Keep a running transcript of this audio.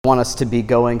I want us to be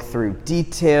going through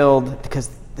detailed,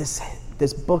 because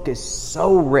this book is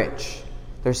so rich.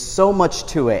 There's so much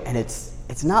to it, and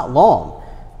it's not long.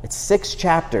 It's 6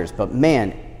 chapters, but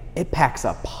man, it packs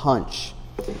a punch.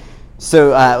 So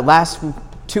last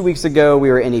 2 weeks ago, we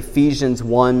were in Ephesians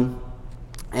 1,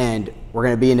 and we're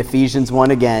going to be in Ephesians 1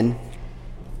 again,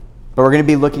 but we're going to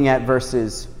be looking at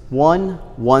verses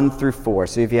 1 through 4.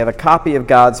 So if you have a copy of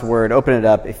God's Word, open it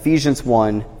up, Ephesians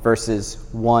 1, verses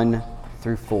 1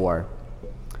 through 4.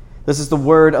 This is the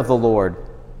word of the Lord.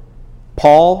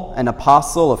 Paul, an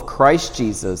apostle of Christ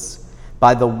Jesus,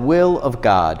 by the will of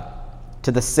God,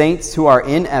 to the saints who are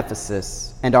in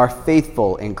Ephesus and are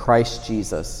faithful in Christ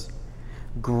Jesus.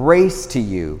 Grace to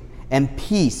you and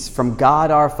peace from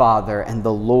God our Father and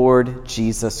the Lord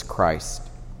Jesus Christ.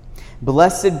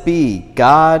 Blessed be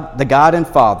God, the God and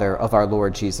Father of our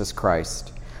Lord Jesus Christ,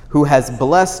 who has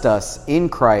blessed us in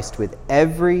Christ with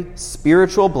every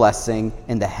spiritual blessing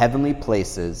in the heavenly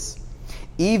places,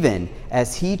 even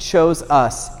as he chose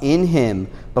us in him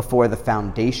before the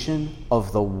foundation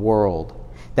of the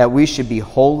world, that we should be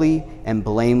holy and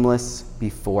blameless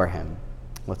before him.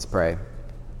 Let's pray.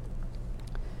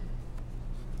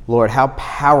 Lord, how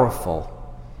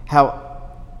powerful, how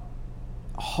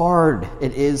hard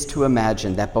it is to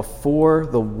imagine that before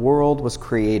the world was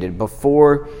created,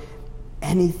 before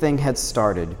anything had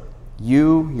started,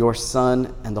 you, your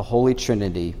Son, and the Holy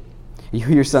Trinity, you,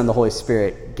 your Son, and the Holy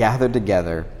Spirit, gathered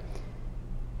together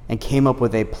and came up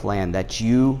with a plan that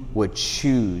you would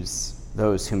choose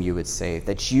those whom you would save,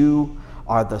 that you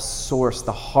are the source,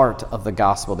 the heart of the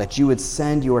gospel, that you would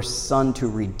send your Son to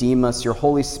redeem us, your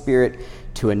Holy Spirit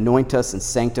to anoint us and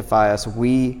sanctify us.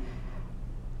 We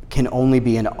can only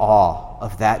be in awe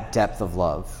of that depth of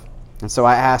love. And so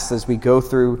I ask, as we go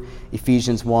through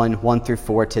Ephesians 1 through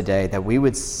 4 today, that we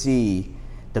would see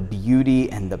the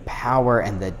beauty and the power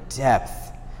and the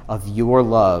depth of your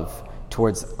love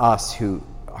towards us who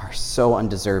are so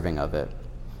undeserving of it.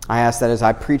 I ask that as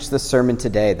I preach this sermon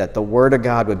today, that the Word of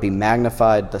God would be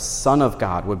magnified, the Son of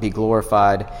God would be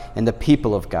glorified, and the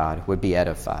people of God would be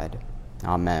edified.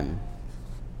 Amen.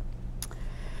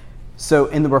 So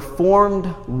in the Reformed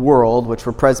world, which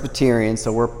we're Presbyterian,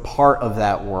 so we're part of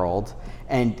that world,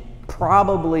 and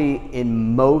probably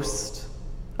in most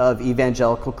of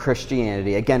evangelical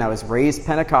Christianity, again, I was raised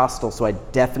Pentecostal, so I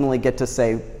definitely get to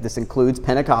say this includes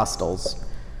Pentecostals,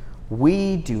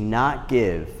 we do not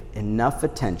give enough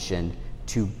attention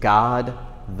to God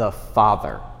the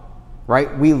Father,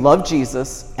 right? We love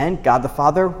Jesus, and God the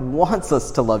Father wants us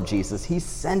to love Jesus. He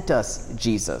sent us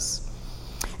Jesus.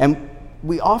 And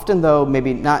we often, though,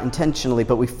 maybe not intentionally,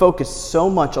 but we focus so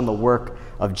much on the work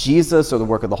of Jesus or the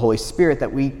work of the Holy Spirit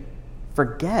that we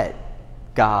forget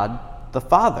God the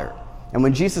Father. And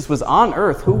when Jesus was on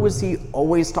earth, who was he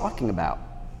always talking about?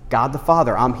 God the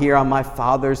Father. I'm here on my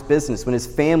Father's business. When his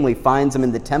family finds him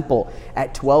in the temple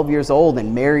at 12 years old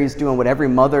and Mary's doing what every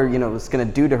mother, is going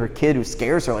to do to her kid who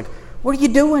scares her, like, what are you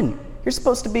doing? You're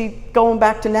supposed to be going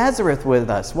back to Nazareth with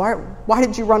us. Why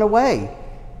did you run away?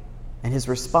 And his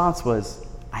response was,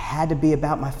 I had to be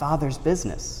about my Father's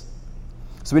business.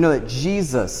 So we know that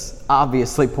Jesus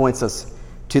obviously points us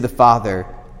to the Father,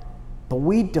 but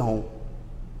we don't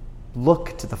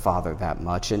look to the Father that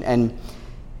much. And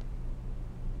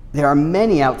there are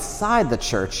many outside the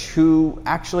church who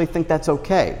actually think that's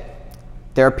okay.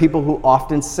 There are people who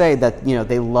often say that,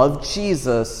 they love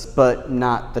Jesus, but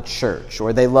not the church.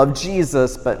 Or they love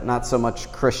Jesus, but not so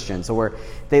much Christians. Or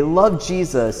they love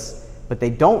Jesus, but they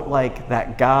don't like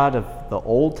that God of the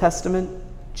Old Testament,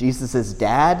 Jesus'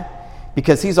 dad,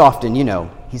 because he's often,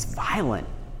 he's violent.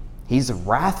 He's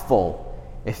wrathful.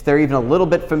 If they're even a little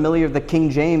bit familiar with the King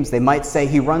James, they might say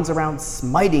he runs around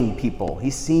smiting people.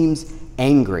 He seems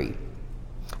angry.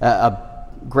 A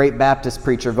great Baptist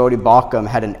preacher, Vodi Balcom,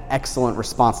 had an excellent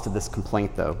response to this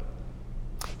complaint, though.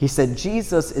 He said,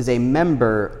 Jesus is a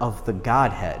member of the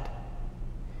Godhead.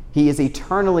 He is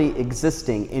eternally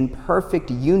existing in perfect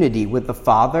unity with the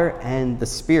Father and the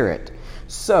Spirit.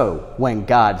 So, when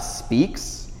God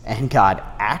speaks and God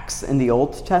acts in the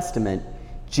Old Testament,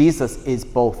 Jesus is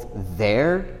both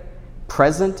there,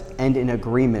 present, and in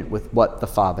agreement with what the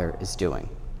Father is doing.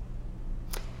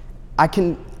 I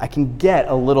can get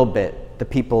a little bit the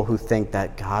people who think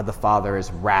that God the Father is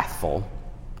wrathful,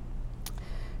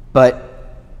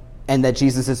 and that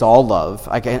Jesus is all love.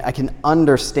 I can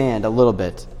understand a little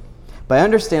bit. But I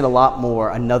understand a lot more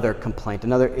another complaint,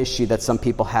 another issue that some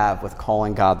people have with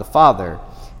calling God the Father,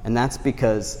 and that's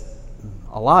because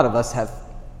a lot of us have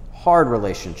hard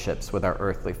relationships with our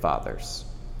earthly fathers.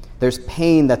 There's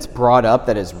pain that's brought up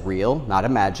that is real, not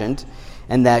imagined,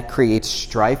 and that creates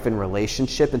strife in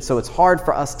relationship. And so it's hard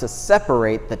for us to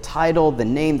separate the title, the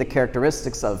name, the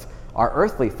characteristics of our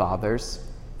earthly fathers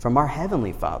from our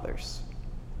heavenly fathers.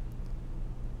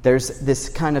 There's this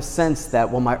kind of sense that,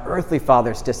 well, my earthly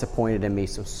father's disappointed in me,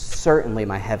 so certainly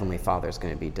my heavenly father is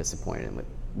going to be disappointed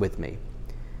with me.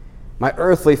 My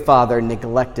earthly father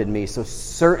neglected me, so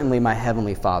certainly my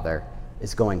heavenly father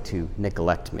is going to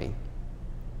neglect me.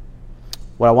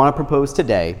 What I want to propose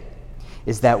today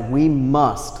is that we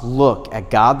must look at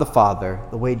God the Father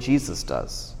the way Jesus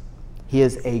does. He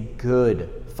is a good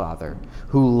Father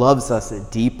who loves us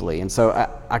deeply. And so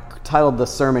I titled the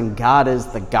sermon, God is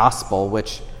the Gospel,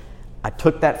 which I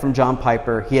took that from John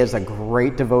Piper. He has a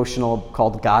great devotional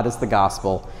called God is the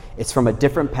Gospel. It's from a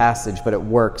different passage, but it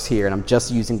works here, and I'm just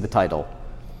using the title.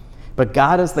 But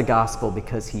God is the Gospel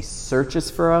because he searches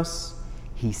for us,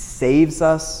 he saves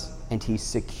us, and he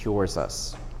secures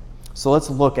us. So let's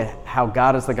look at how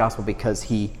God is the Gospel because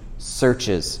he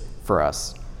searches for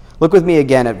us. Look with me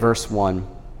again at verse 1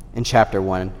 in chapter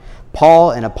 1.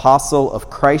 Paul, an apostle of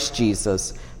Christ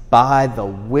Jesus, by the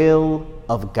will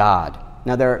of God.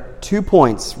 Now, there are 2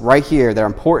 points right here that are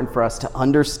important for us to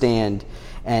understand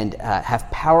and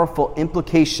have powerful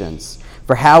implications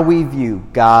for how we view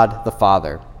God the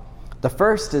Father. The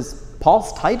first is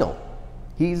Paul's title.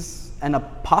 He's an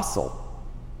apostle.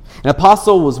 An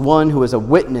apostle was one who was a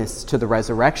witness to the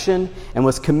resurrection and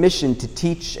was commissioned to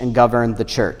teach and govern the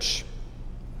church.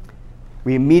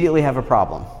 We immediately have a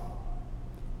problem,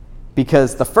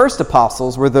 because the first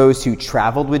apostles were those who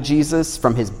traveled with Jesus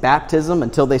from his baptism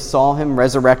until they saw him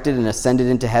resurrected and ascended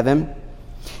into heaven.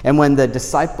 And when the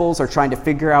disciples are trying to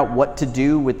figure out what to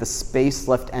do with the space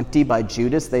left empty by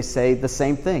Judas, they say the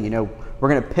same thing. We're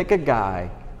going to pick a guy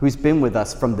who's been with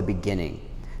us from the beginning,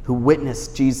 who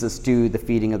witnessed Jesus do the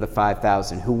feeding of the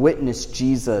 5,000, who witnessed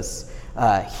Jesus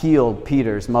heal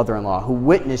Peter's mother-in-law, who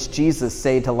witnessed Jesus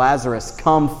say to Lazarus,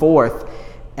 "Come forth,"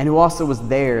 and who also was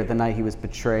there the night he was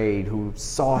betrayed, who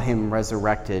saw him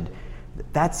resurrected.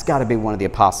 That's got to be one of the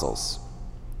apostles.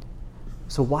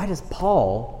 So why does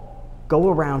Paul go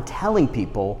around telling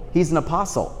people he's an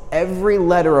apostle? Every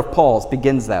letter of Paul's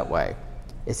begins that way.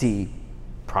 Is he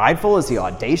prideful? Is he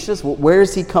audacious? Where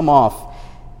does he come off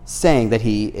saying that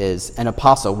he is an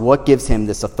apostle? What gives him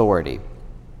this authority?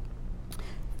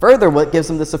 Further, what gives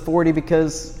him this authority?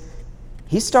 Because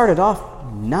he started off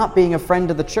not being a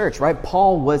friend of the church, right?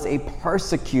 Paul was a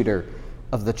persecutor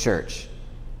of the church.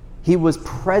 He was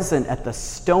present at the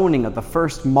stoning of the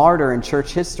first martyr in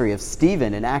church history of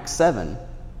Stephen in Acts 7.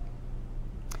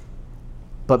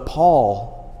 But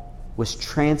Paul was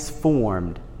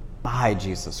transformed by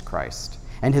Jesus Christ,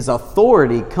 and his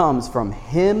authority comes from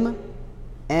him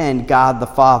and God the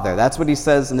Father. That's what he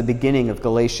says in the beginning of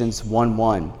Galatians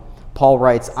 1:1. Paul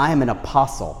writes, "I am an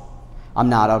apostle. I'm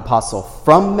not an apostle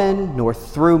from men nor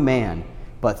through man,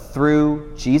 but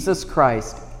through Jesus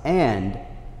Christ and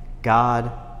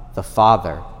God the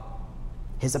Father."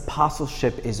 His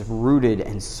apostleship is rooted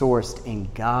and sourced in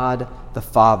God the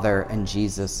Father and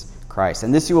Jesus Christ.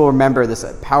 And this, you will remember, this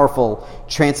powerful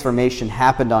transformation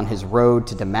happened on his road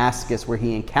to Damascus, where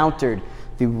he encountered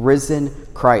the risen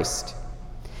Christ.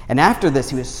 And after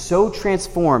this, he was so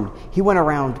transformed, he went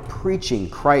around preaching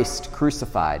Christ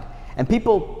crucified. And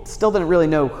people still didn't really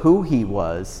know who he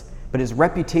was, but his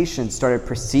reputation started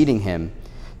preceding him,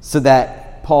 so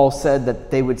that Paul said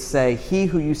that they would say, "He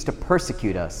who used to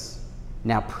persecute us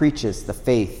now preaches the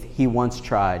faith he once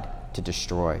tried to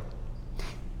destroy."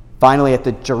 Finally, at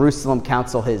the Jerusalem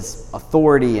Council, his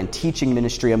authority and teaching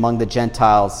ministry among the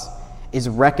Gentiles is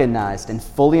recognized and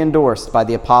fully endorsed by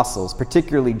the apostles,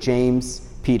 particularly James,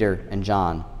 Peter, and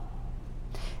John.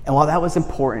 And while that was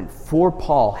important for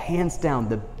Paul, hands down,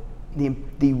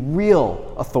 the real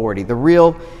authority, the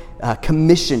real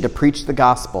commission to preach the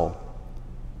gospel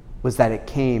was that it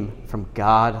came from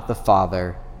God the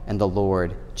Father and the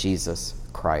Lord Jesus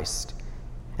Christ.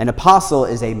 An apostle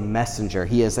is a messenger.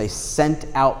 He is a sent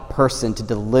out person to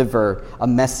deliver a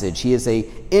message. He is an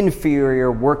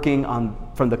inferior working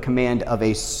from the command of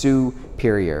a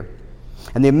superior.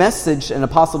 And the message an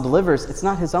apostle delivers, it's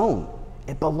not his own.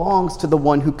 It belongs to the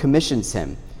one who commissions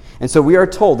him. And so we are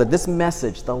told that this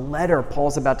message, the letter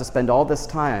Paul's about to spend all this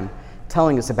time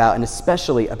telling us about, and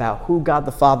especially about who God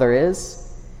the Father is,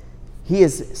 he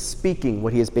is speaking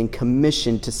what he has been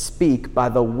commissioned to speak by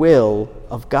the will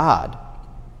of God.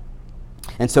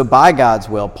 And so by God's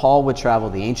will, Paul would travel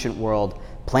the ancient world,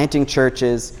 planting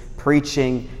churches,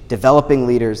 preaching, developing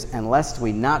leaders, and lest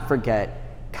we not forget,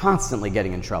 constantly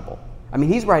getting in trouble. I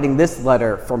mean, he's writing this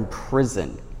letter from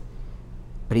prison,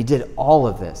 but he did all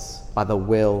of this by the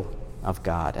will of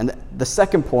God. And the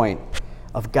second point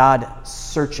of God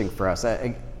searching for us.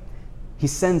 He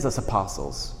sends us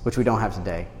apostles, which we don't have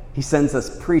today. He sends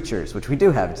us preachers, which we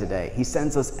do have today. He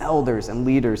sends us elders and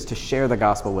leaders to share the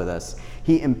gospel with us.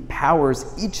 He empowers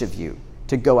each of you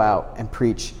to go out and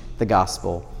preach the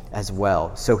gospel as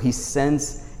well. So he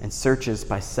sends and searches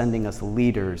by sending us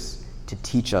leaders to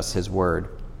teach us his word.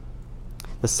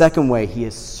 The second way he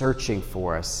is searching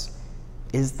for us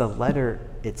is the letter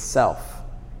itself.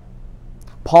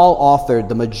 Paul authored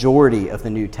the majority of the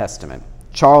New Testament.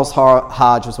 Charles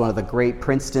Hodge was one of the great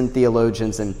Princeton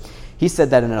theologians, and he said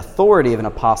that an authority of an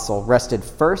apostle rested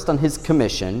first on his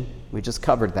commission, we just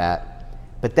covered that,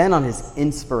 but then on his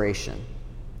inspiration.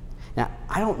 Now,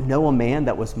 I don't know a man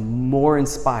that was more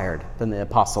inspired than the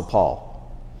Apostle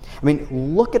Paul. I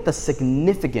mean, look at the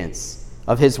significance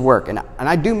of his work, and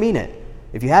I do mean it.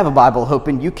 If you have a Bible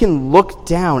open, you can look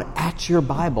down at your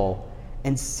Bible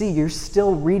and see you're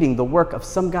still reading the work of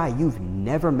some guy you've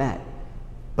never met,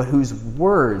 but whose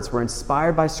words were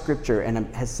inspired by Scripture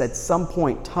and has at some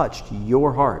point touched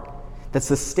your heart, that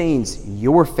sustains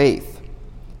your faith.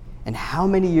 And how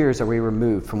many years are we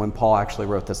removed from when Paul actually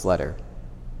wrote this letter?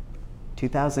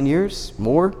 2,000 years?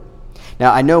 More?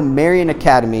 Now, I know Marian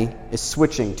Academy is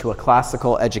switching to a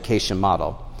classical education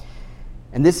model.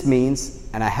 And this means,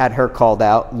 and I had her called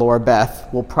out, Laura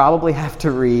Beth, will probably have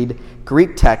to read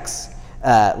Greek texts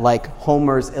like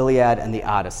Homer's Iliad and the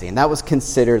Odyssey. And that was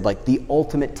considered like the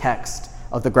ultimate text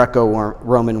of the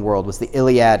Greco-Roman world, was the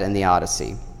Iliad and the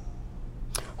Odyssey.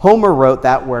 Homer wrote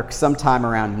that work sometime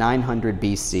around 900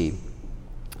 BC.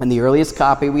 And the earliest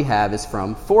copy we have is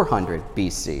from 400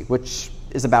 BC, which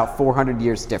is about 400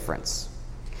 years difference.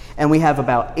 And we have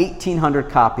about 1,800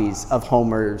 copies of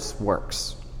Homer's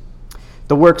works.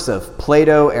 The works of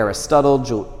Plato, Aristotle,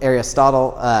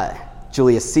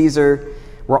 Julius Caesar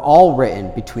were all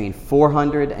written between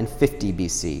 400 and 50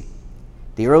 BC.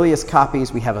 The earliest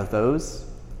copies we have of those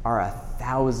are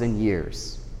 1,000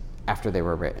 years after they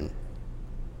were written.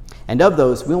 And of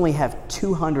those, we only have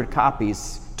 200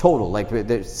 copies total. Like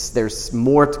there's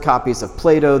more copies of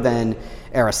Plato than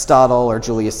Aristotle or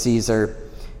Julius Caesar.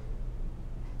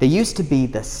 They used to be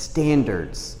the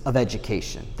standards of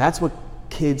education. That's what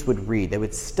kids would read. They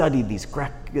would study these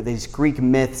Greek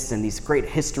myths and these great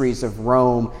histories of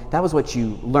Rome. That was what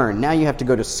you learned. Now you have to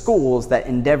go to schools that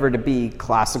endeavor to be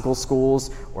classical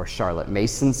schools or Charlotte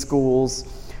Mason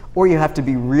schools, or you have to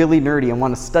be really nerdy and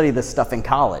want to study this stuff in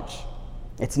college.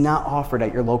 It's not offered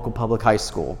at your local public high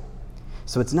school.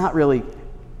 So it's not really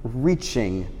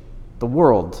reaching the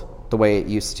world the way it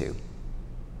used to.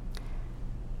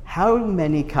 How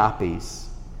many copies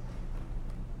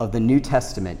of the New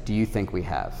Testament do you think we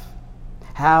have?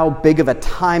 How big of a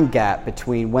time gap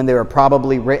between when they were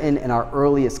probably written and our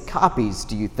earliest copies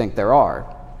do you think there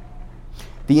are?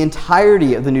 The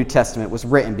entirety of the New Testament was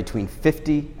written between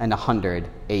 50 and 100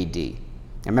 AD. And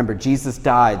remember, Jesus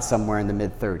died somewhere in the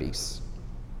mid-30s.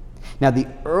 Now, the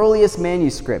earliest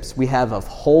manuscripts we have of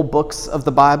whole books of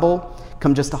the Bible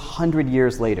come just 100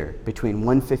 years later, between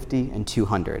 150 and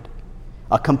 200.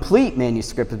 A complete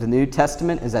manuscript of the New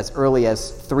Testament is as early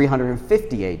as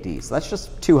 350 AD. So that's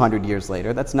just 200 years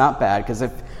later. That's not bad, because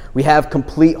if we have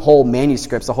complete whole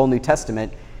manuscripts, a whole New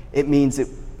Testament, it means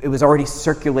it was already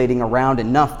circulating around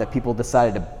enough that people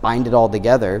decided to bind it all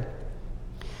together.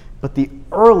 But the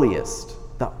earliest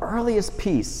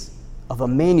piece of a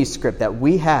manuscript that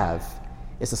we have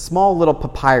is a small little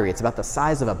papyri. It's about the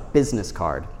size of a business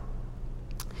card.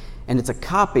 And it's a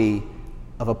copy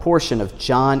of a portion of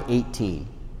John 18.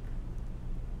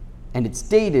 And it's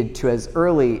dated to as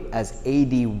early as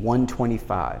AD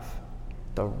 125.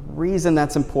 The reason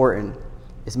that's important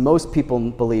is most people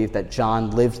believe that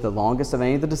John lived the longest of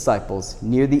any of the disciples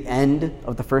near the end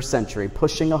of the first century,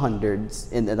 pushing 100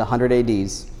 in the 100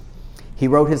 ADs. He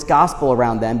wrote his gospel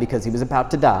around then because he was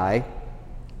about to die.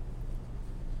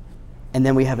 And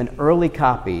then we have an early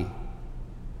copy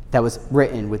that was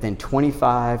written within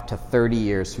 25 to 30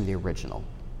 years from the original.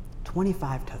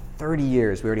 25 to 30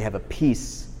 years, we already have a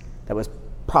piece that was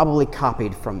probably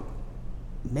copied from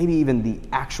maybe even the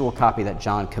actual copy that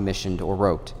John commissioned or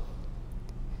wrote.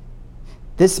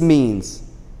 This means,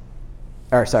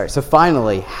 so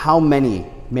finally, how many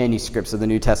manuscripts of the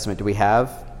New Testament do we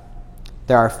have?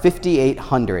 There are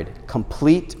 5,800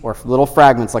 complete or little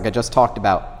fragments like I just talked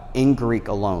about in Greek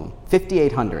alone.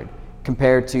 5,800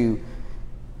 compared to,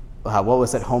 what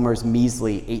was it, Homer's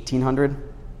measly 1,800?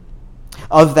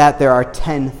 Of that, there are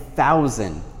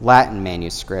 10,000 Latin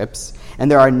manuscripts, and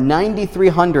there are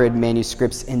 9,300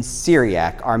 manuscripts in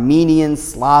Syriac, Armenian,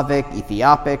 Slavic,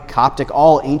 Ethiopic, Coptic,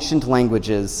 all ancient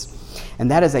languages, and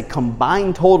that is a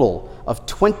combined total of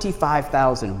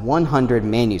 25,100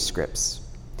 manuscripts.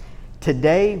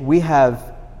 Today, we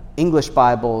have English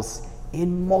Bibles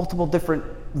in multiple different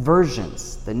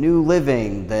versions. The New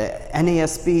Living, the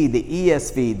NASB, the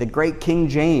ESV, the Great King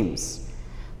James.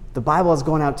 The Bible has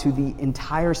gone out to the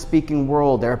entire speaking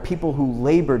world. There are people who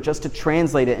labor just to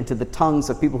translate it into the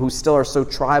tongues of people who still are so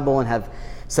tribal and have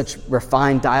such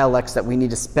refined dialects that we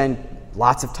need to spend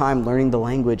lots of time learning the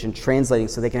language and translating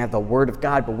so they can have the Word of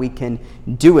God, but we can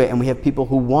do it, and we have people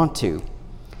who want to.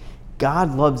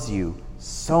 God loves you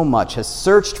so much, has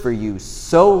searched for you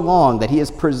so long that he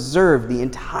has preserved the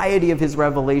entirety of his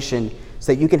revelation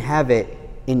so that you can have it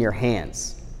in your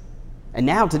hands. And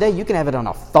now today you can have it on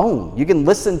a phone. You can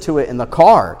listen to it in the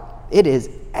car. It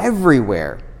is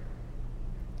everywhere.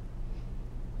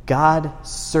 God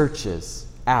searches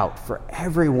out for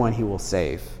everyone he will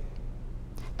save.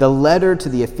 The letter to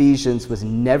the Ephesians was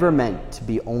never meant to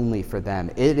be only for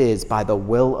them. It is by the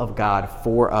will of God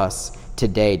for us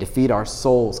today to feed our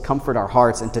souls, comfort our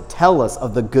hearts, and to tell us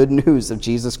of the good news of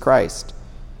Jesus Christ.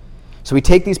 So we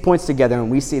take these points together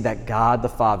and we see that God the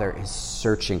Father is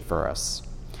searching for us.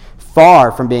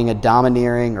 Far from being a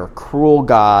domineering or cruel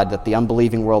God that the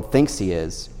unbelieving world thinks he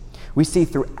is, we see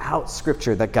throughout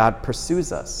Scripture that God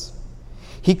pursues us.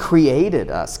 He created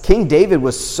us. King David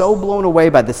was so blown away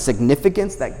by the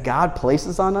significance that God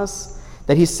places on us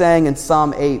that he's saying in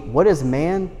Psalm 8, "What is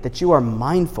man that you are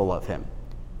mindful of him?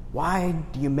 Why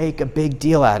do you make a big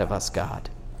deal out of us, God?"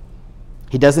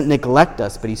 He doesn't neglect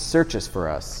us, but he searches for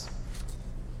us.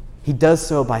 He does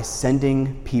so by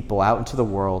sending people out into the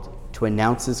world to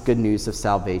announce his good news of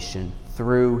salvation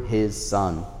through his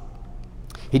Son.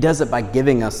 He does it by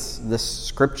giving us this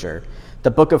Scripture.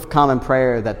 The Book of Common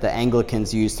Prayer that the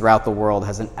Anglicans use throughout the world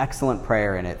has an excellent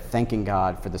prayer in it, thanking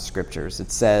God for the Scriptures.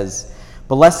 It says,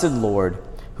 "Blessed Lord,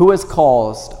 who has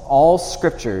caused all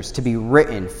Scriptures to be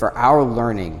written for our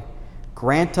learning,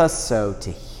 grant us so to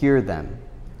hear them,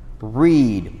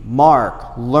 read,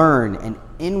 mark, learn, and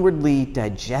inwardly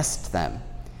digest them,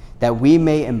 that we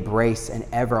may embrace and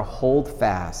ever hold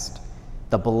fast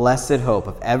the blessed hope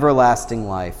of everlasting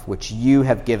life, which you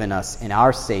have given us in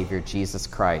our Savior Jesus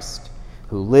Christ,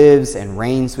 who lives and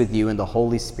reigns with you in the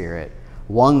Holy Spirit,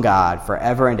 one God,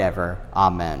 forever and ever.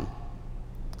 Amen."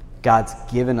 God's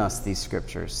given us these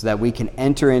Scriptures so that we can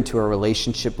enter into a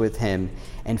relationship with him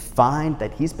and find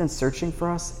that he's been searching for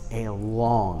us a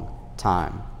long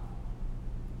time.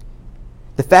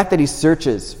 The fact that he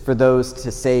searches for those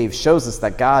to save shows us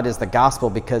that God is the gospel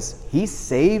because he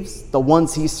saves the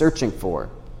ones he's searching for.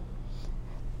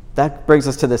 That brings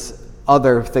us to this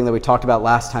other thing that we talked about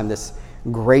last time, this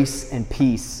grace and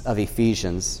peace of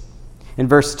Ephesians. In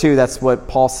verse 2, that's what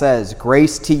Paul says,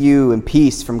 "Grace to you and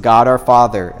peace from God our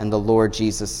Father and the Lord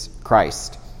Jesus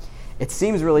Christ." It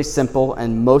seems really simple,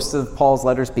 and most of Paul's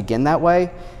letters begin that way.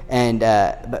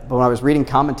 But when I was reading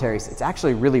commentaries, it's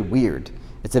actually really weird.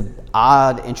 It's an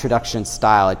odd introduction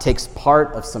style. It takes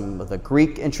part of some of the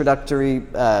Greek introductory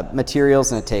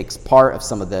materials, and it takes part of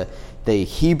some of the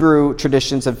Hebrew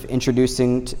traditions of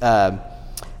introducing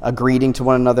a greeting to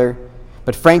one another.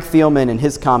 But Frank Thielman, in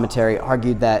his commentary,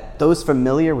 argued that those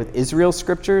familiar with Israel's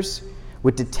scriptures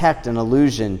would detect an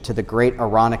allusion to the great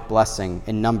Aaronic blessing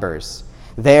in Numbers.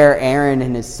 There, Aaron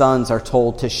and his sons are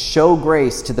told to show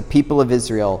grace to the people of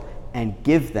Israel and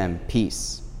give them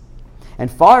peace. And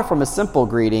far from a simple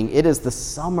greeting, it is the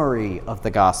summary of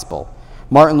the gospel.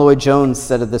 Martin Lloyd-Jones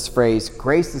said of this phrase,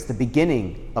 "Grace is the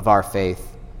beginning of our faith,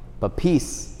 but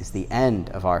peace is the end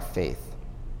of our faith."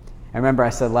 I remember I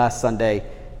said last Sunday,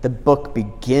 the book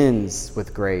begins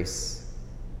with grace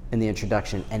in the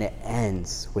introduction, and it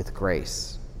ends with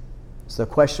grace. So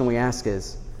the question we ask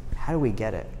is, how do we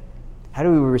get it? How do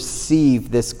we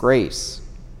receive this grace?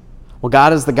 Well,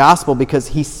 God is the gospel because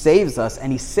he saves us,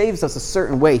 and he saves us a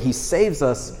certain way. He saves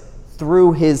us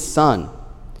through his Son.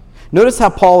 Notice how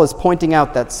Paul is pointing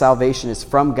out that salvation is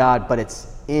from God, but it's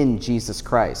in Jesus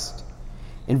Christ.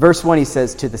 In verse 1, he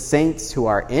says, "To the saints who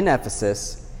are in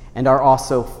Ephesus and are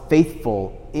also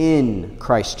faithful in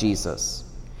Christ Jesus."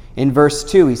 In verse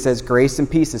 2, he says, "Grace and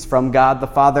peace is from God the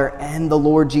Father and the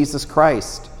Lord Jesus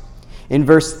Christ." In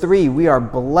verse 3, we are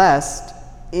blessed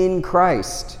in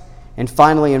Christ. And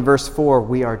finally, in verse 4,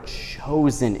 we are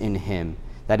chosen in him,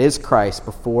 that is Christ,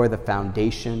 before the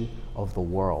foundation of the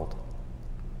world.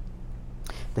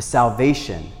 The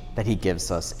salvation that he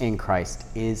gives us in Christ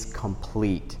is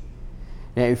complete.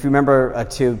 Now, if you remember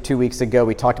 2 weeks ago,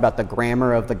 we talked about the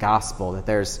grammar of the gospel, that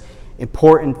there's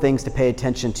important things to pay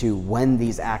attention to when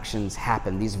these actions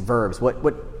happen, these verbs.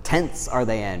 What tense are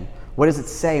they in? What does it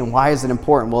say, and why is it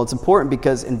important? Well, it's important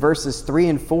because in verses 3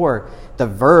 and 4, the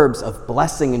verbs of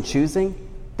blessing and choosing,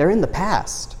 they're in the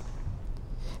past.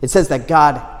 It says that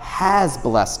God has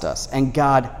blessed us, and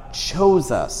God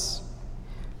chose us.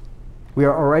 We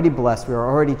are already blessed. We are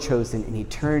already chosen in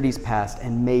eternities past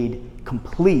and made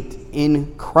complete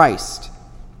in Christ.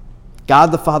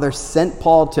 God the Father sent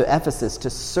Paul to Ephesus to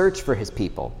search for his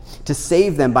people, to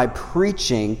save them by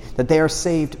preaching that they are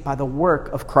saved by the work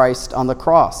of Christ on the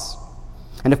cross.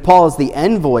 And if Paul is the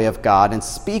envoy of God and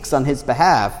speaks on his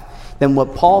behalf, then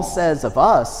what Paul says of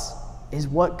us is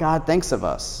what God thinks of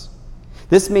us.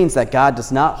 This means that God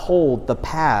does not hold the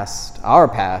past, our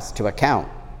past, to account.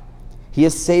 He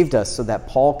has saved us so that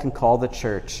Paul can call the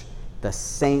church the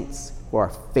saints who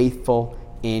are faithful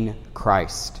in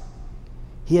Christ.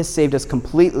 He has saved us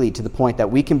completely to the point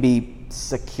that we can be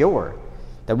secure,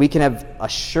 that we can have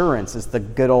assurance, is the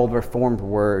good old Reformed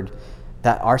word,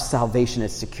 that our salvation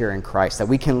is secure in Christ, that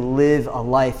we can live a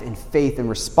life in faith in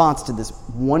response to this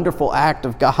wonderful act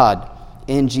of God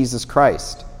in Jesus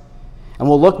Christ. And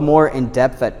we'll look more in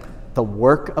depth at the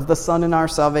work of the Son in our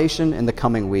salvation in the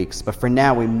coming weeks. But for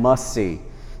now, we must see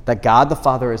that God the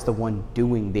Father is the one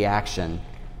doing the action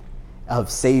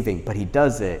of saving, but he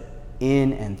does it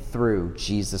in and through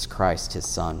Jesus Christ, his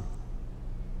Son.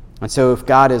 And so if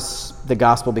God is the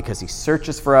gospel because he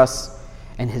searches for us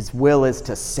and his will is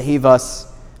to save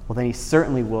us, well, then he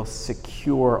certainly will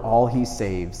secure all he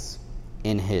saves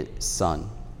in his Son.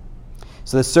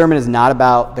 So this sermon is not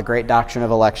about the great doctrine of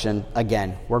election.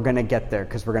 Again, we're going to get there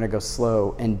because we're going to go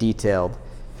slow and detailed.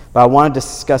 But I want to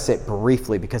discuss it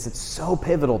briefly because it's so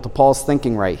pivotal to Paul's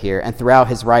thinking right here and throughout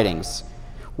his writings.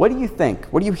 What do you think?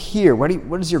 What do you hear?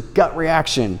 What is your gut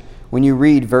reaction when you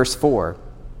read verse 4?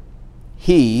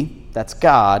 He, that's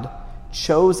God,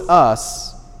 chose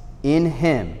us in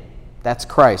him. That's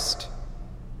Christ.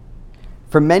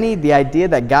 For many, the idea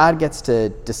that God gets to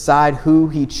decide who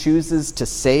he chooses to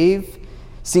save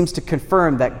seems to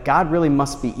confirm that God really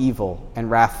must be evil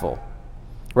and wrathful.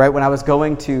 Right? When I was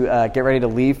going to get ready to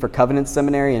leave for Covenant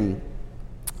Seminary, and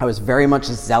I was very much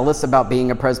zealous about being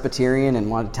a Presbyterian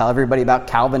and wanted to tell everybody about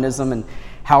Calvinism and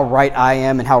how right I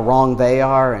am and how wrong they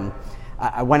are. And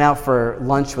I went out for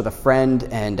lunch with a friend,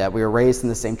 and we were raised in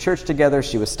the same church together.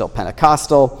 She was still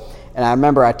Pentecostal. And I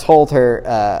remember I told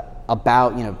her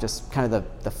about, just kind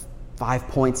of the 5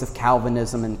 points of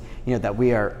Calvinism, and, that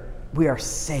we are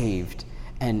saved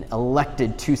and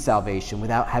elected to salvation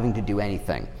without having to do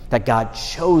anything, that God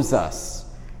chose us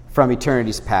from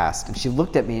eternity's past. And she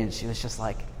looked at me and she was just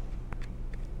like,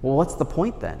 well, what's the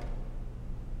point then?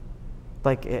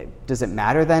 Does it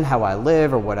matter then how I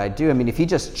live or what I do? I mean, if he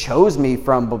just chose me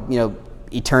from,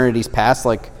 eternity's past,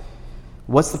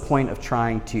 what's the point of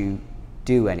trying to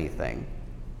do anything?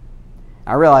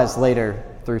 I realized later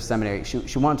through seminary,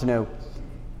 she wanted to know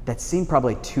that seemed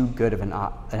probably too good of an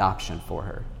option for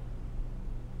her.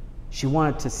 She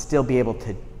wanted to still be able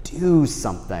to do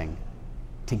something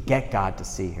to get God to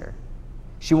see her.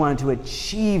 She wanted to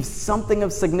achieve something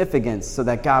of significance so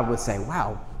that God would say,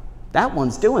 wow, that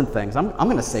one's doing things. I'm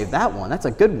going to save that one. That's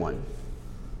a good one.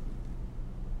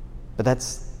 But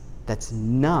that's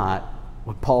not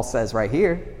what Paul says right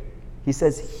here. He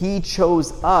says he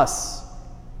chose us.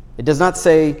 It does not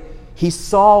say he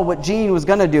saw what Jean was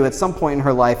going to do at some point in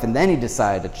her life and then he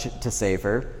decided to save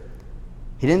her.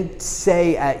 He didn't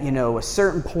say at, a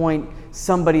certain point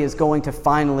somebody is going to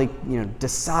finally,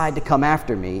 decide to come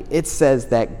after me. It says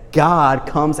that God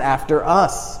comes after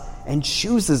us and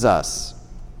chooses us.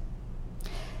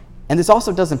 And this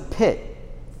also doesn't pit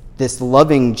this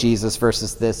loving Jesus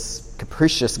versus this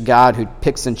capricious God who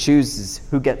picks and chooses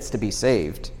who gets to be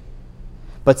saved.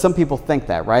 But some people think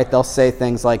that, right? They'll say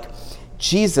things like,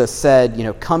 Jesus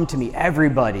said, come to me,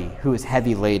 everybody who is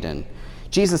heavy laden.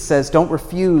 Jesus says, don't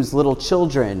refuse little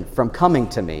children from coming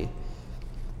to me.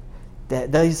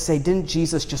 They say, didn't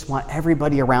Jesus just want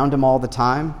everybody around him all the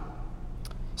time?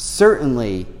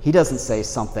 Certainly, he doesn't say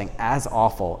something as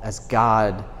awful as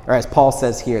God, or as Paul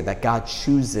says here, that God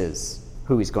chooses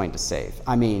who he's going to save.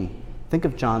 I mean, think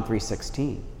of John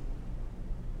 3:16.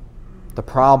 The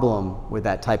problem with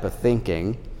that type of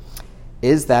thinking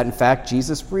is that, in fact,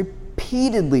 Jesus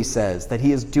repeatedly says that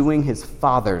he is doing his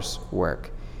Father's work.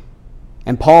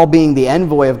 And Paul, being the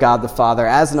envoy of God the Father,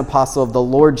 as an apostle of the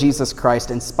Lord Jesus Christ,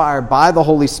 inspired by the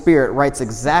Holy Spirit, writes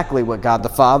exactly what God the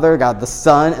Father, God the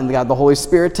Son, and God the Holy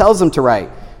Spirit tells him to write.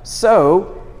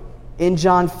 So, in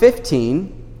John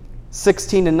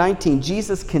 15:16 and 19,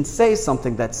 Jesus can say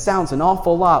something that sounds an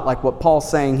awful lot like what Paul's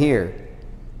saying here.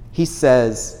 He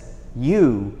says,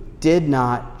 you did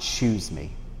not choose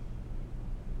me.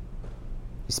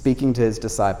 He's speaking to his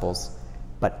disciples,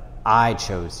 but I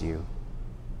chose you.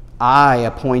 I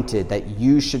appointed that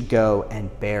you should go and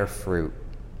bear fruit,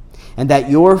 and that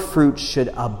your fruit should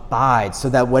abide, so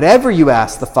that whatever you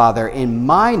ask the Father in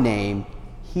my name,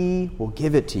 he will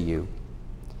give it to you.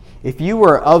 If you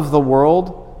were of the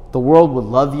world would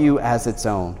love you as its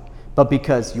own. But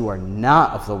because you are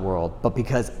not of the world, but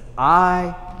because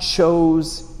I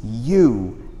chose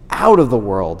you out of the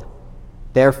world,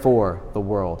 therefore the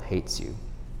world hates you.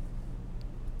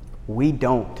 We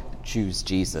don't choose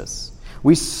Jesus.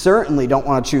 We certainly don't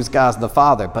want to choose God the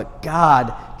Father, but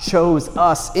God chose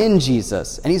us in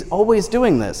Jesus, and he's always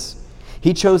doing this.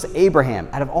 He chose Abraham.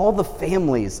 Out of all the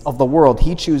families of the world,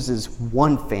 he chooses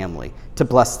one family to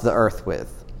bless the earth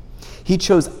with. He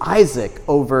chose Isaac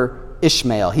over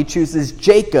Ishmael. He chooses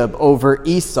Jacob over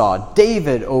Esau,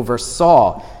 David over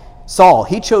Saul.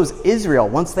 He chose Israel.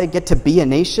 Once they get to be a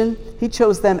nation, he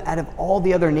chose them out of all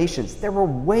the other nations. There were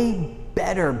way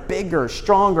better, bigger,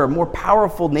 stronger, more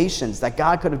powerful nations that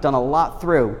God could have done a lot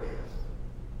through.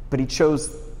 But he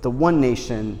chose the one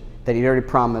nation that he'd already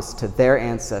promised to their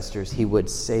ancestors he would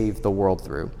save the world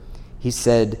through. He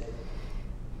said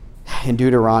in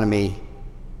Deuteronomy,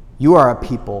 "You are a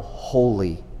people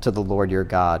holy to the Lord your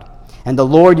God, and the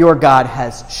Lord your God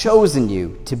has chosen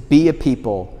you to be a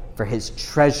people for his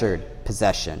treasured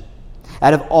possession.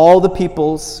 Out of all the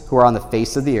peoples who are on the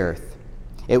face of the earth,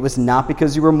 it was not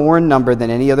because you were more in number than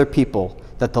any other people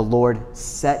that the Lord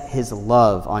set his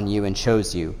love on you and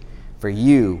chose you, for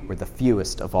you were the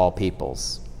fewest of all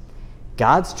peoples."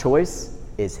 God's choice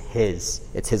is his.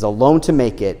 It's his alone to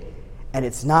make it, and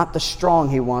it's not the strong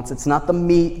he wants. It's not the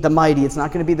mighty. It's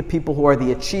not going to be the people who are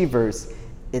the achievers.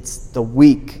 It's the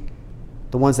weak,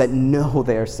 the ones that know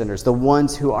they are sinners, the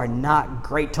ones who are not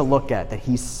great to look at, that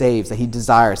he saves, that he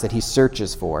desires, that he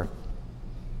searches for.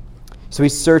 So he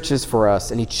searches for us,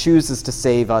 and he chooses to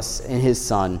save us in his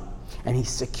Son, and he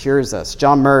secures us.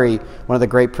 John Murray, one of the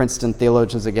great Princeton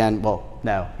theologians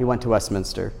he went to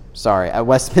Westminster. At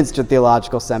Westminster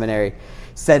Theological Seminary,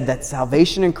 said that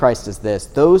salvation in Christ is this: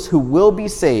 those who will be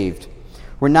saved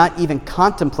were not even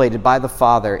contemplated by the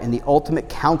Father in the ultimate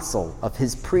counsel of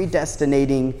his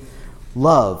predestinating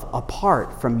love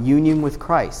apart from union with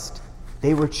Christ.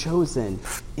 They were chosen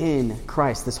in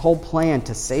Christ. This whole plan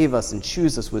to save us and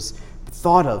choose us was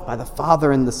thought of by the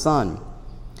Father and the Son.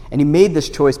 And he made this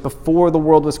choice before the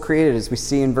world was created, as we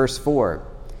see in verse 4.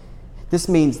 This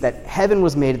means that heaven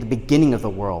was made at the beginning of the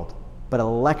world, but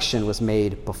election was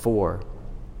made before.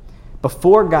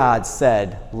 Before God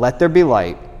said, "Let there be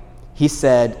light," he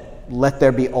said, "Let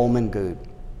there be Olmengud,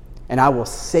 and I will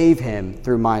save him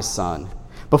through my Son."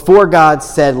 Before God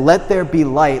said, "Let there be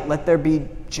light, let there be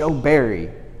Joe Barry,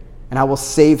 and I will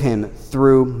save him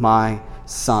through my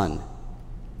Son."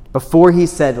 Before he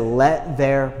said, "Let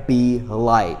there be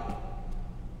light,"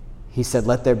 he said,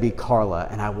 "Let there be Carla,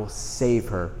 and I will save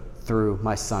her through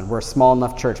my Son." We're a small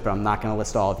enough church, but I'm not going to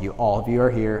list all of you. All of you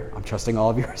are here. I'm trusting all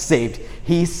of you are saved.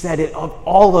 He said it of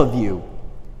all of you.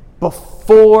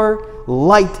 Before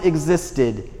light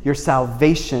existed, your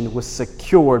salvation was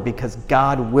secured because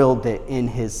God willed it in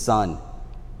his Son.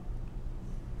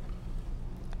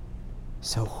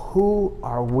 So who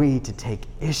are we to take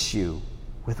issue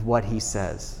with what he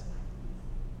says?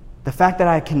 The fact that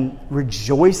I can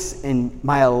rejoice in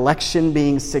my election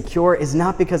being secure is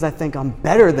not because I think I'm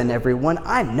better than everyone.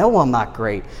 I know I'm not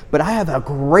great, but I have a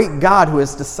great God who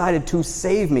has decided to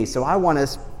save me, so I want to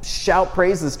shout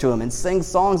praises to him and sing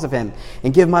songs of him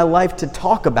and give my life to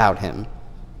talk about him.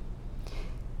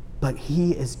 But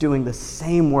he is doing the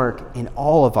same work in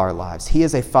all of our lives. He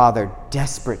is a Father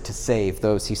desperate to save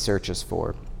those he searches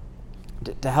for.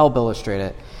 To help illustrate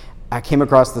it, I came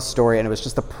across the story, and it was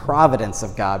just the providence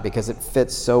of God because it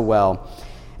fits so well.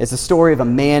 It's a story of a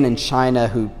man in China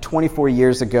who 24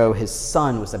 years ago, his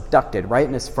son was abducted right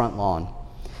in his front lawn.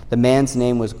 The man's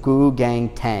name was Gu Gang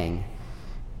Tang.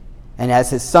 And as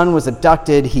his son was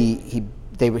abducted,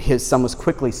 his son was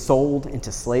quickly sold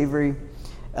into slavery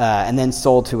and then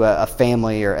sold to a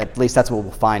family, or at least that's what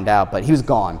we'll find out, but he was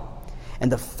gone.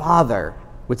 And the father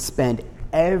would spend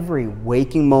every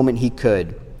waking moment he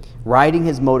could riding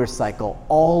his motorcycle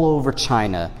all over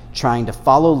China, trying to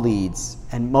follow leads,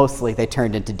 and mostly they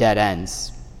turned into dead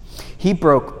ends. He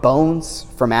broke bones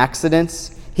from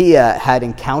accidents. He had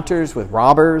encounters with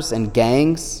robbers and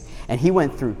gangs, and he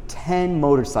went through 10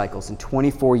 motorcycles in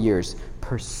 24 years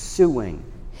pursuing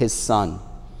his son.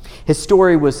 His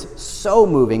story was so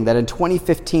moving that in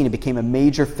 2015 it became a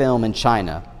major film in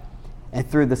China. And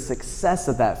through the success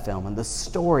of that film and the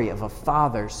story of a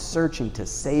father searching to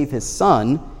save his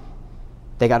son,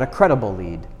 they got a credible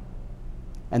lead.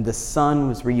 And the son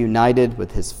was reunited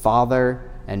with his father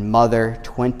and mother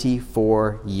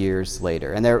 24 years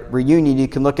later. And their reunion, you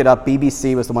can look it up,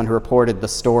 BBC was the one who reported the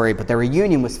story, but their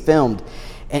reunion was filmed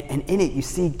And in it, you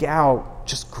see Gao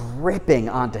just gripping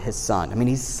onto his son. I mean,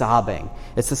 he's sobbing.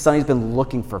 It's the son he's been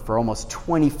looking for almost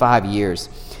 25 years.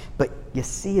 But you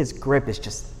see his grip is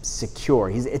just secure.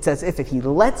 It's as if he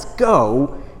lets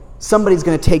go, somebody's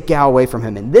going to take Gao away from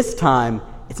him. And this time,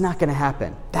 it's not going to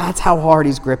happen. That's how hard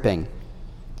he's gripping.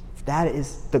 That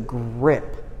is the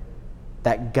grip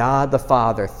that God the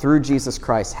Father, through Jesus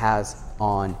Christ, has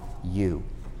on you.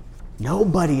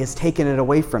 Nobody is taking it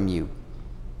away from you.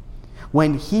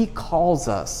 When he calls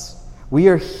us, we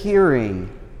are hearing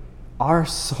our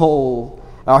souls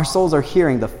are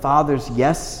hearing the Father's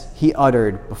yes he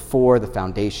uttered before the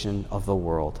foundation of the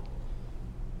world.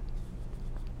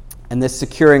 And this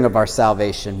securing of our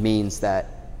salvation means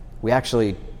that we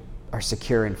actually are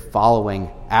secure in following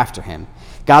after him.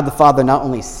 God the Father not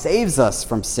only saves us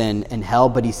from sin and hell,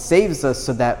 but he saves us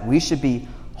so that we should be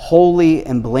holy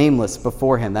and blameless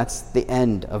before him. That's the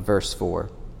end of verse 4.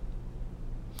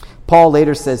 Paul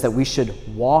later says that we should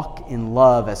walk in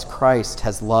love as Christ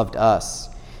has loved us.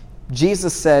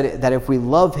 Jesus said that if we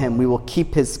love him, we will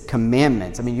keep his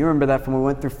commandments. I mean, you remember that from when we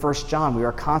went through 1 John. We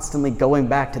are constantly going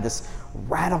back to this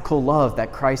radical love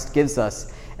that Christ gives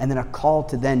us, and then a call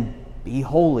to then be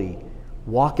holy,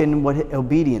 walk in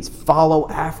obedience, follow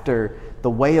after the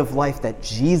way of life that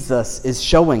Jesus is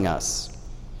showing us.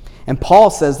 And Paul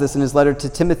says this in his letter to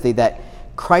Timothy, that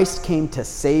Christ came to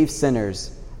save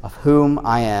sinners, of whom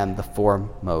I am the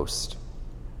foremost.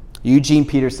 Eugene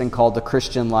Peterson called the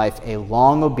Christian life a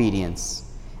long obedience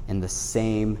in the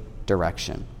same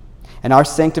direction. And our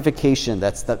sanctification,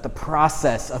 that's the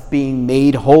process of being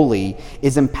made holy,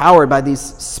 is empowered by these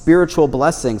spiritual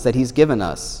blessings that he's given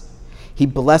us. He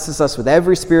blesses us with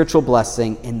every spiritual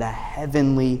blessing in the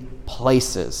heavenly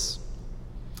places.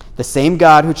 The same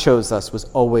God who chose us was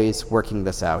always working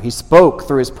this out. He spoke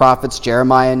through his prophets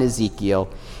Jeremiah and Ezekiel.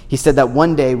 He said that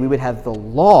one day we would have the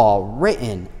law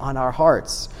written on our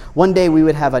hearts. One day we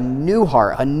would have a new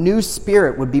heart, a new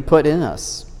spirit would be put in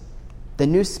us. The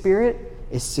new spirit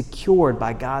is secured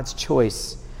by God's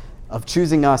choice of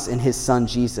choosing us in his son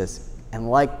Jesus. And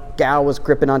like Gao was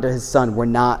gripping onto his son, we're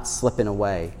not slipping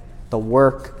away. The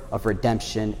work of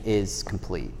redemption is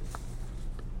complete.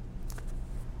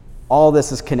 All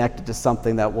this is connected to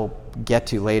something that we'll get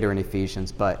to later in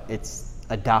Ephesians, but it's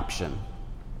adoption.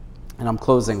 And I'm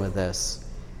closing with this.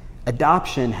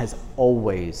 Adoption has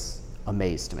always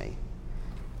amazed me.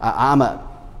 I'm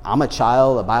a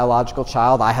child, a biological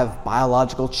child. I have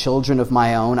biological children of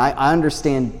my own. I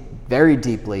understand very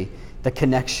deeply the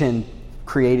connection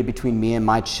created between me and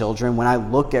my children. When I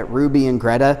look at Ruby and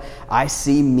Greta, I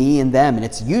see me and them, and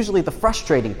it's usually the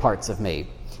frustrating parts of me.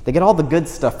 They get all the good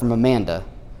stuff from Amanda.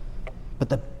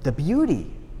 But the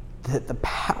beauty, the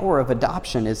power of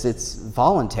adoption is it's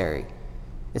voluntary.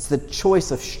 It's the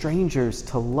choice of strangers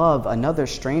to love another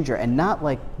stranger, and not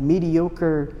like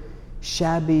mediocre,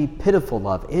 shabby, pitiful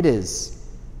love. It is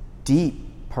deep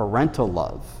parental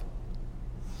love.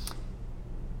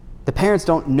 The parents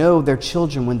don't know their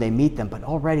children when they meet them, but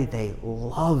already they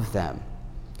love them.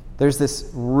 There's this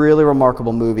really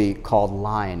remarkable movie called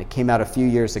Lion. It came out a few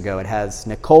years ago. It has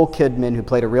Nicole Kidman, who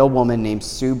played a real woman named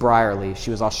Sue Brierley.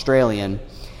 She was Australian,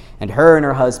 and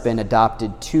her husband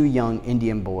adopted two young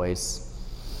Indian boys.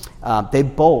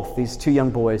 These two young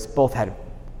boys, both had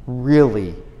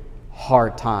really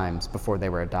hard times before they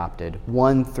were adopted.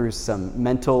 One through some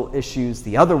mental issues.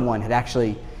 The other one had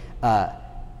actually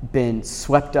been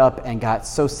swept up and got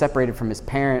so separated from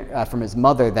his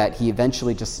mother that he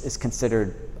eventually just is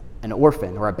considered an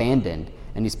orphan or abandoned,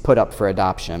 and he's put up for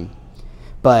adoption.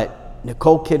 But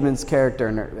Nicole Kidman's character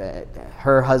and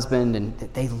her husband, and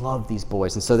they love these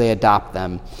boys, and so they adopt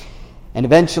them. And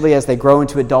eventually, as they grow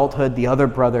into adulthood, the other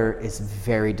brother is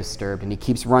very disturbed, and he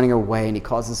keeps running away, and he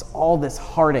causes all this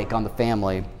heartache on the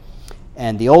family.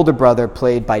 And the older brother,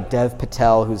 played by Dev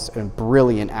Patel, who's a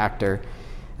brilliant actor,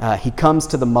 he comes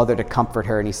to the mother to comfort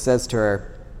her, and he says to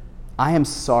her, "I am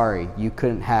sorry you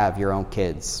couldn't have your own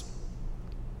kids."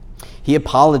 He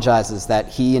apologizes that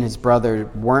he and his brother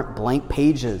weren't blank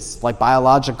pages like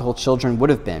biological children would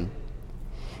have been.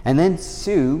 And then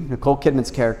Sue, Nicole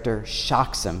Kidman's character,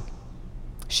 shocks him.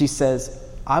 She says,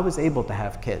 "I was able to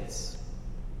have kids."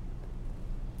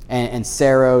 And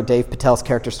Sarah, Dave Patel's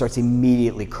character, starts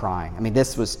immediately crying. I mean,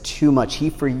 this was too much. He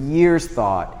for years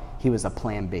thought he was a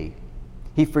plan B.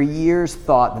 He for years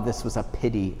thought that this was a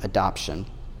pity adoption.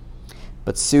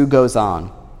 But Sue goes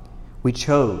on, "We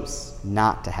chose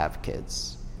not to have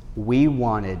kids. We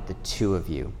wanted the two of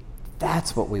you.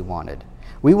 That's what we wanted.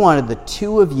 We wanted the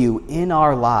two of you in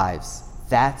our lives.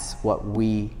 That's what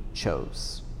we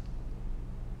chose."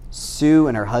 Sue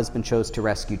and her husband chose to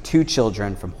rescue two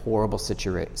children from horrible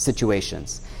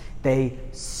situations. They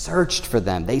searched for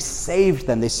them. They saved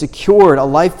them. They secured a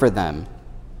life for them.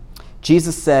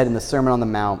 Jesus said in the Sermon on the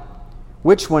Mount,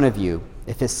 "Which one of you,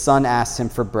 if his son asks him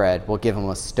for bread, will give him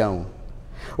a stone?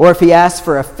 Or if he asks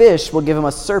for a fish, will give him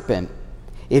a serpent?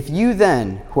 If you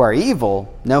then, who are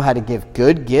evil, know how to give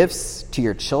good gifts to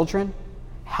your children,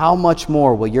 how much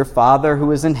more will your Father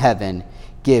who is in heaven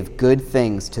give good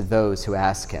things to those who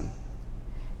ask him?"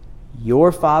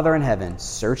 Your Father in heaven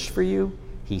searched for you.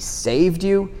 He saved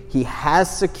you. He has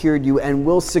secured you and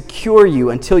will secure you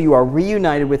until you are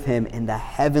reunited with him in the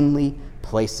heavenly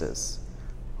places.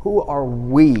 Who are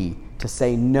we to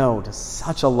say no to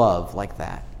such a love like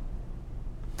that?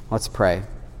 Let's pray.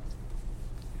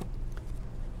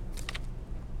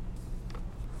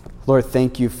 Lord,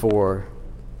 thank you for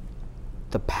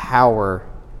the power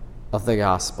of the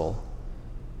gospel,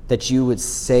 that you would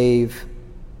save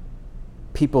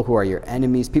people who are your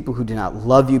enemies, people who do not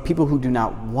love you, people who do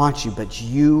not want you, but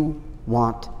you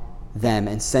want them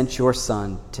and sent your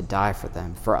Son to die for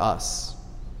them, for us.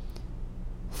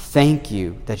 Thank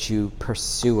you that you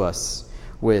pursue us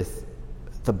with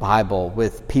the Bible,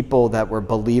 with people that were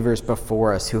believers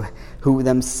before us, who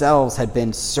themselves had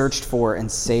been searched for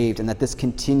and saved, and that this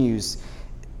continues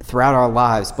throughout our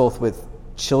lives, both with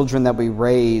children that we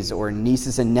raise or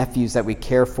nieces and nephews that we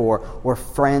care for or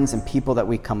friends and people that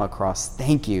we come across.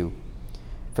 Thank you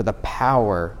for the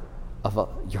power of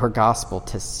your gospel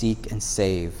to seek and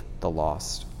save the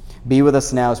lost. Be with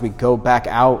us now as we go back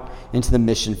out into the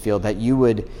mission field, that you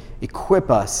would equip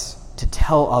us to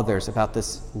tell others about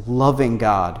this loving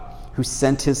God who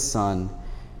sent his Son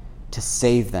to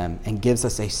save them and gives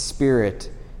us a spirit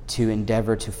to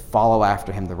endeavor to follow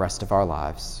after him the rest of our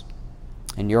lives.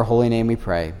 In your holy name we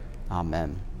pray.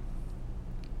 Amen.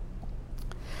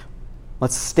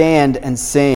 Let's stand and sing.